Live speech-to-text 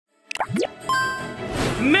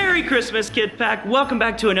Merry Christmas, Kidpak. Welcome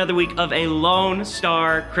back to another week of a Lone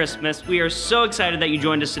Star Christmas. We are so excited that you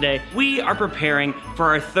joined us today. We are preparing for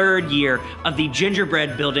our third year of the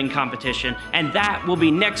gingerbread building competition, and that will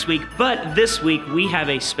be next week. But this week, we have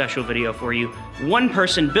a special video for you. One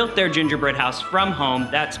person built their gingerbread house from home.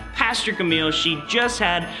 That's Pastor Camille. She just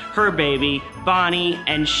had her baby, Bonnie,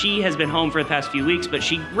 and she has been home for the past few weeks, but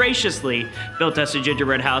she graciously built us a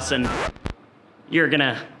gingerbread house, and you're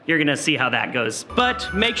gonna see how that goes.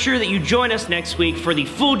 But make sure that you join us next week for the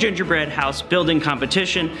full gingerbread house building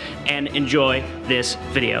competition and enjoy this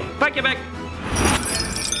video. Bye, Kidpak.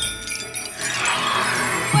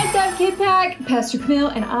 What's up, Kidpak? Pastor Camille,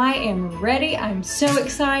 and I am ready. I'm so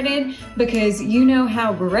excited because you know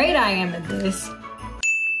how great I am at this.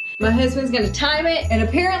 My husband's gonna time it and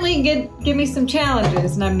apparently give me some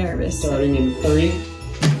challenges, and I'm nervous. Starting in 3,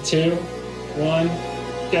 2, 1,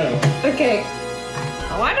 go. Okay.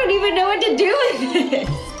 Oh, I don't even know what to do with this.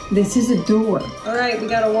 This is a door. All right, we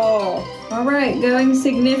got a wall. All right, going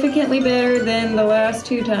significantly better than the last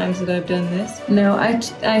 2 times that I've done this. No,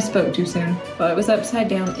 I spoke too soon. Well, it was upside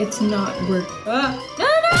down. It's not working. Ah,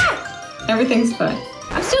 no! Everything's fine.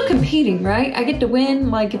 I'm still competing, right? I get to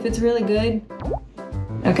win, like, if it's really good.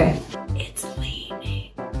 Okay. It's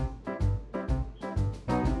leaning.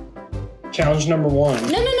 Challenge number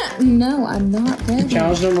 1. No, I'm not ready.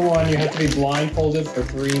 Challenge number 1, you have to be blindfolded for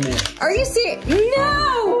 3 minutes. Are you serious?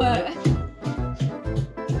 No!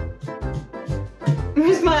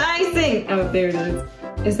 Where's my icing? Oh, there it is.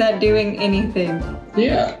 Is that doing anything?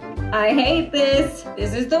 Yeah. I hate this.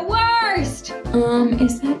 This is the worst.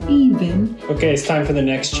 Is that even? Okay, it's time for the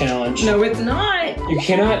next challenge. No, it's not. You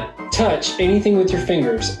cannot touch anything with your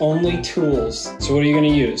fingers, only tools. So what are you gonna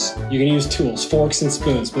use? You're gonna use tools, forks and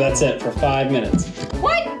spoons, but that's it for 5 minutes.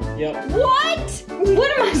 What? Yep. What?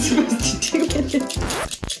 What am I supposed to do with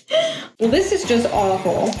this? Well, this is just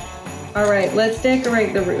awful. All right, let's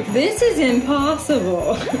decorate the roof. This is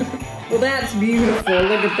impossible. Well, that's beautiful.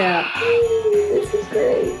 Look at that. This is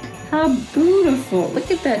great. How beautiful.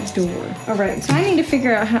 Look at that door. All right, so I need to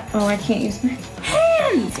figure out how, oh, I can't use my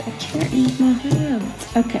hands. I can't use my hands.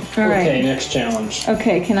 Okay, all right. Okay, next challenge.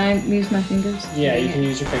 Okay, can I use my fingers? Yeah, you can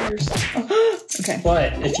use your fingers. Oh, okay.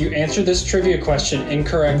 But if you answer this trivia question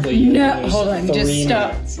incorrectly, you lose hold on, 3 just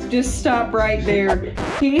stop. minutes. Just stop right there.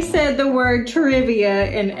 He said the word trivia,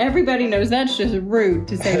 and everybody knows that's just rude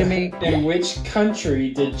to say to me. In which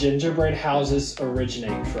country did gingerbread houses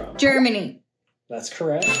originate from? Germany. That's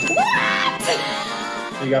correct. What?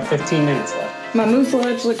 You got 15 minutes left. My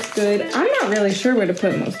mucilage looks good. I'm not really sure where to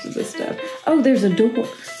put most of this stuff. Oh, there's a door.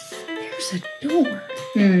 There's a door.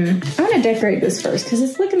 I'm gonna decorate this first because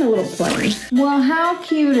it's looking a little plain. Well, how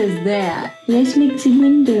cute is that? Let's make some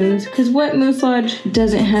windows, because what mucilage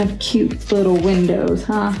doesn't have cute little windows,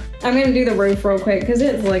 huh? I'm gonna do the roof real quick because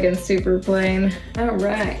it's looking super plain. All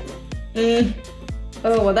right.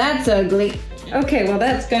 Oh, well, that's ugly. Okay, well,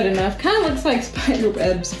 that's good enough. Kind of looks like spider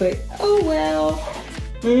webs, but oh well.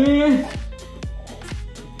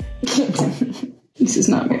 This is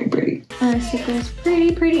not very pretty. Icicles,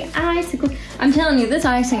 pretty icicles. I'm telling you, this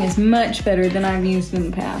icing is much better than I've used in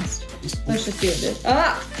the past. Let's just do this.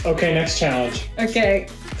 Ah! Okay, next challenge. Okay.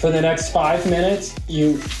 For the next 5 minutes,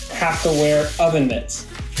 you have to wear oven mitts.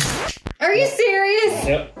 Are you serious?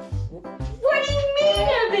 Yep. What do you mean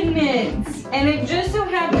oven mitts? And it just so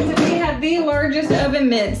happens that we have the largest oven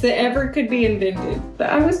mitts that ever could be invented. But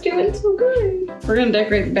I was doing so good. We're gonna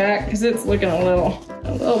decorate the back because it's looking a little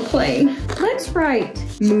plain. Let's write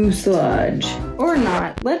mucilage. Or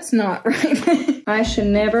not. Let's not write that. I should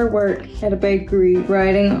never work at a bakery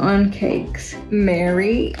writing on cakes.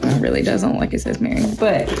 Merry. It really doesn't look like it says Merry,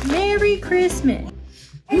 but Merry Christmas.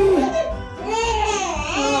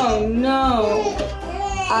 Oh no.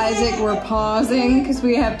 Isaac, we're pausing because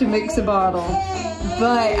we have to mix a bottle,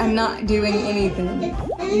 but I'm not doing anything.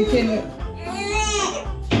 You can...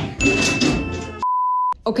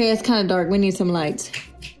 Okay, it's kind of dark. We need some lights.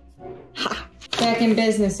 Ha! Back in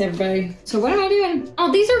business, everybody. So what am I doing?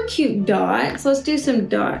 Oh, these are cute dots. Let's do some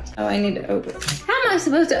dots. Oh, I need to open. How am I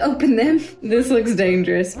supposed to open them? This looks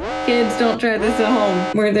dangerous. Kids, don't try this at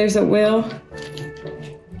home. Where there's a will,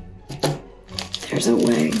 there's a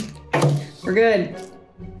way. We're good.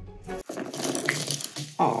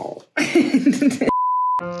 Oh.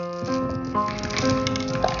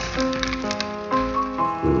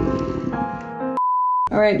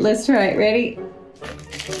 All right, let's try it. Ready?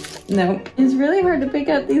 Nope. It's really hard to pick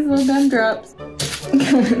up these little gumdrops.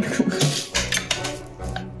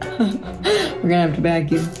 We're gonna have to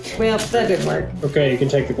vacuum. Well, that didn't work. Okay, you can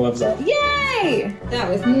take the gloves off. Yay! Yay! That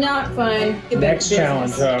was not fun. Get back Next to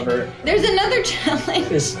challenge, business. however, There's another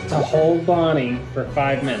challenge. is to hold Bonnie for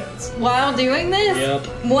 5 minutes. While doing this? Yep.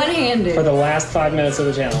 One-handed. For the last 5 minutes of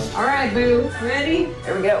the challenge. All right, boo. Ready?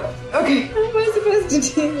 Here we go. Okay. How am I supposed to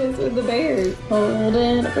do this with the bears?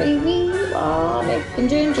 Holding a baby while making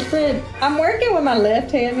gingerbread. I'm working with my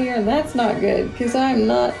left hand here, and that's not good because I'm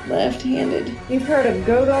not left-handed. You've heard of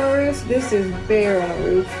goat on a roof? This is bear on a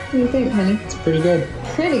roof. What do you think, honey? It's pretty good.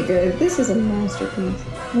 Pretty good. This is a masterpiece.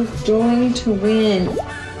 We're going to win.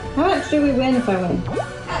 How much do we win if I win?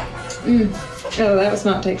 Oh, that was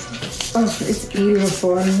not tasty. Oh, it's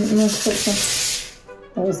beautiful. That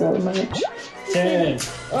was that much. 10,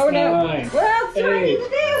 Oh no. 9, What else do I need 8, to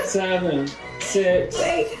do? 7, 6,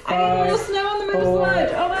 Wait, I need a 5, little snow on the middle 4, slide.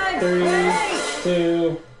 Oh my. 3, Wait.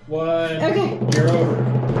 2, 1. Okay. You're over.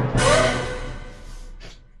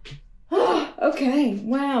 Okay,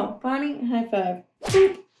 wow. Bonnie, high five.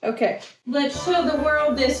 Boop. Okay, let's show the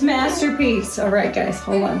world this masterpiece. All right, guys,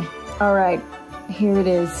 hold on. All right, here it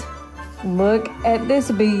is. Look at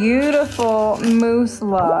this beautiful moose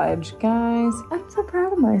lodge, guys. I'm so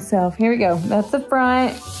proud of myself. Here we go. That's the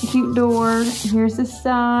front, cute door. Here's the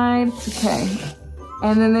side. Okay,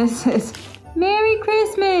 and then this is Merry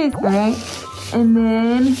Christmas. All right, and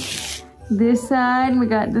then this side we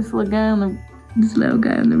got this little guy on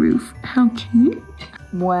the roof. How cute.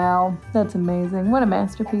 Wow, that's amazing. What a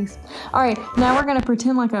masterpiece. All right, now we're gonna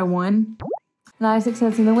pretend like I won. Nice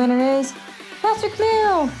success, and the winner is Pastor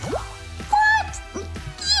Camille. What?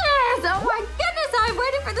 Yes! Oh my goodness, I've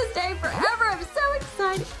waited for this day forever. I'm so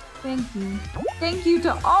excited. Thank you. Thank you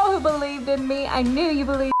to all who believed in me. I knew you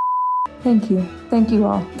believed. Thank you. Thank you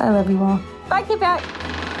all. I love you all. Bye, Kidpak.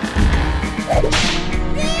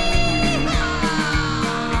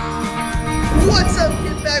 What's up,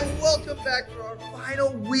 Kidpak? Welcome back for our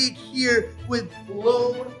final week here with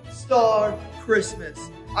Lone Star Christmas.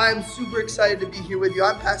 I'm super excited to be here with you.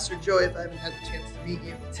 I'm Pastor Joey, if I haven't had the chance to meet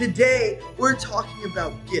you. Today, we're talking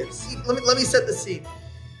about gifts. See, let me set the scene.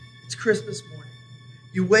 It's Christmas morning.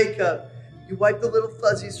 You wake up, you wipe the little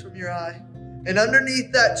fuzzies from your eye, and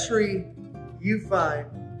underneath that tree, you find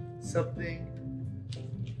something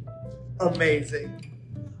amazing.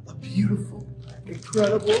 A beautiful,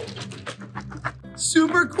 incredible,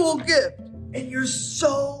 super cool gift. And you're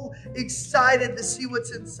so excited to see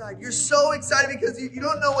what's inside. You're so excited because you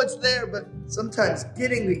don't know what's there, but sometimes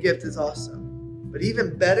getting the gift is awesome. But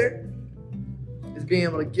even better is being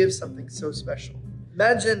able to give something so special.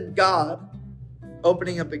 Imagine God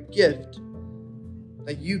opening up a gift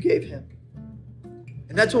that you gave him.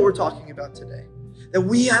 And that's what we're talking about today. That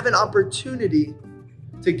we have an opportunity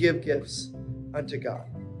to give gifts unto God.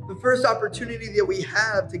 The first opportunity that we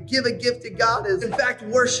have to give a gift to God is, in fact,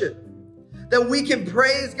 worship. That we can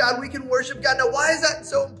praise God, we can worship God. Now, why is that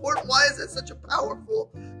so important? Why is that such a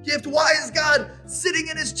powerful gift? Why is God sitting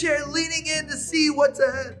in his chair, leaning in to see what's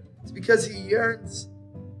ahead? It's because he yearns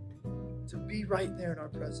to be right there in our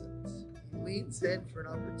presence. He leans in for an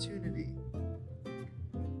opportunity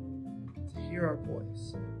to hear our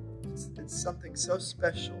voice. It's something so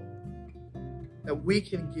special that we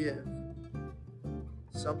can give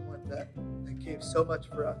someone that gave so much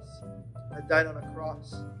for us, that died on a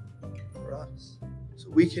cross for us. So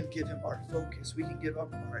we can give him our focus, we can give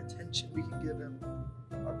him our attention, we can give him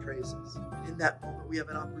our praises. And in that moment, we have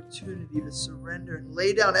an opportunity to surrender and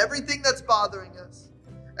lay down everything that's bothering us,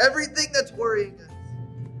 everything that's worrying us,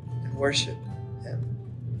 and worship him.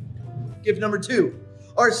 Gift number 2,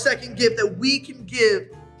 our second gift that we can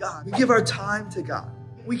give God. We give our time to God.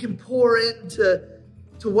 We can pour into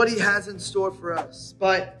what he has in store for us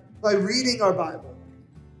by reading our Bible,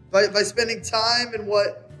 by spending time in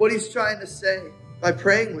what he's trying to say, by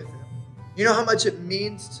praying with him. You know how much it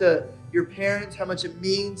means to your parents, how much it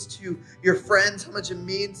means to your friends, how much it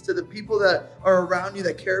means to the people that are around you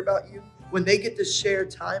that care about you when they get to share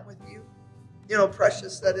time with you. You know how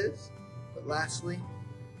precious that is. But lastly,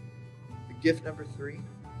 the gift number 3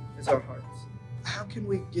 is our hearts. How can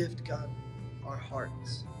we gift God our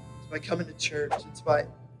hearts? It's by coming to church. It's by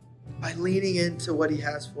leaning into what he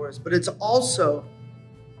has for us. But it's also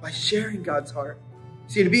by sharing God's heart.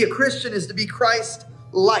 See, to be a Christian is to be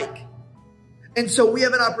Christ-like. And so we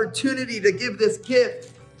have an opportunity to give this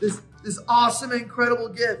gift, this awesome, incredible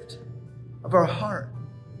gift of our heart.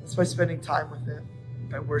 That's by spending time with him,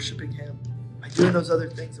 by worshiping him, by doing those other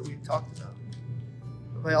things that we've talked about,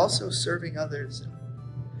 but by also serving others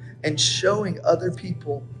and showing other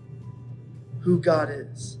people who God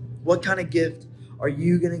is. What kind of gift are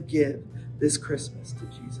you going to give this Christmas to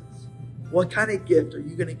Jesus? What kind of gift are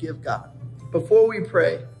you going to give God? Before we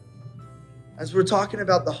pray, as we're talking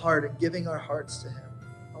about the heart and giving our hearts to him,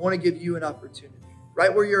 I want to give you an opportunity.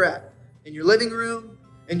 Right where you're at, in your living room,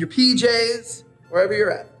 in your PJs, wherever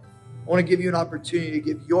you're at. I want to give you an opportunity to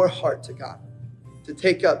give your heart to God, to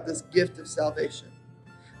take up this gift of salvation.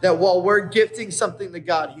 That while we're gifting something to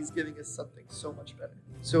God, he's giving us something so much better.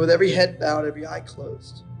 So with every head bowed, every eye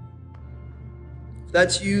closed, if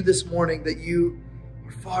that's you this morning, that you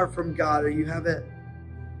are far from God, or you haven't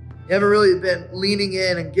really been leaning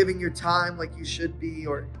in and giving your time like you should be,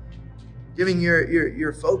 or giving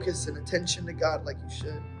your focus and attention to God like you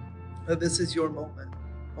should, this is your moment.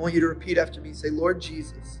 I want you to repeat after me. Say, Lord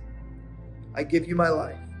Jesus, I give you my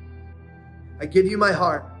life. I give you my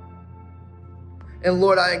heart. And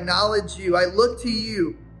Lord, I acknowledge you. I look to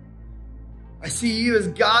you. I see you as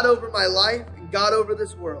God over my life and God over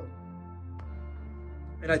this world.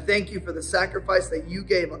 And I thank you for the sacrifice that you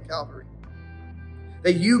gave on Calvary,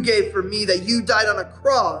 that you gave for me, that you died on a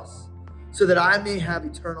cross so that I may have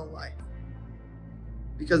eternal life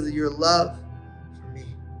because of your love for me.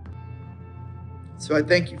 So I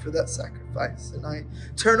thank you for that sacrifice, and I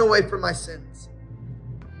turn away from my sins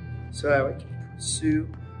so that I can pursue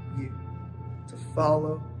you, to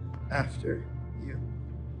follow after you.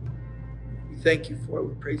 We thank you for it.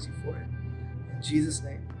 We praise you for it. In Jesus'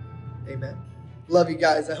 name, amen. Love you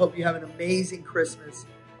guys. I hope you have an amazing Christmas.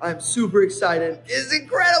 I'm super excited. It's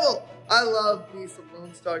incredible. I love me some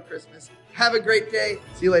Lone Star Christmas. Have a great day.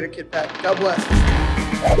 See you later, Kidpak. God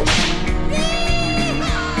bless.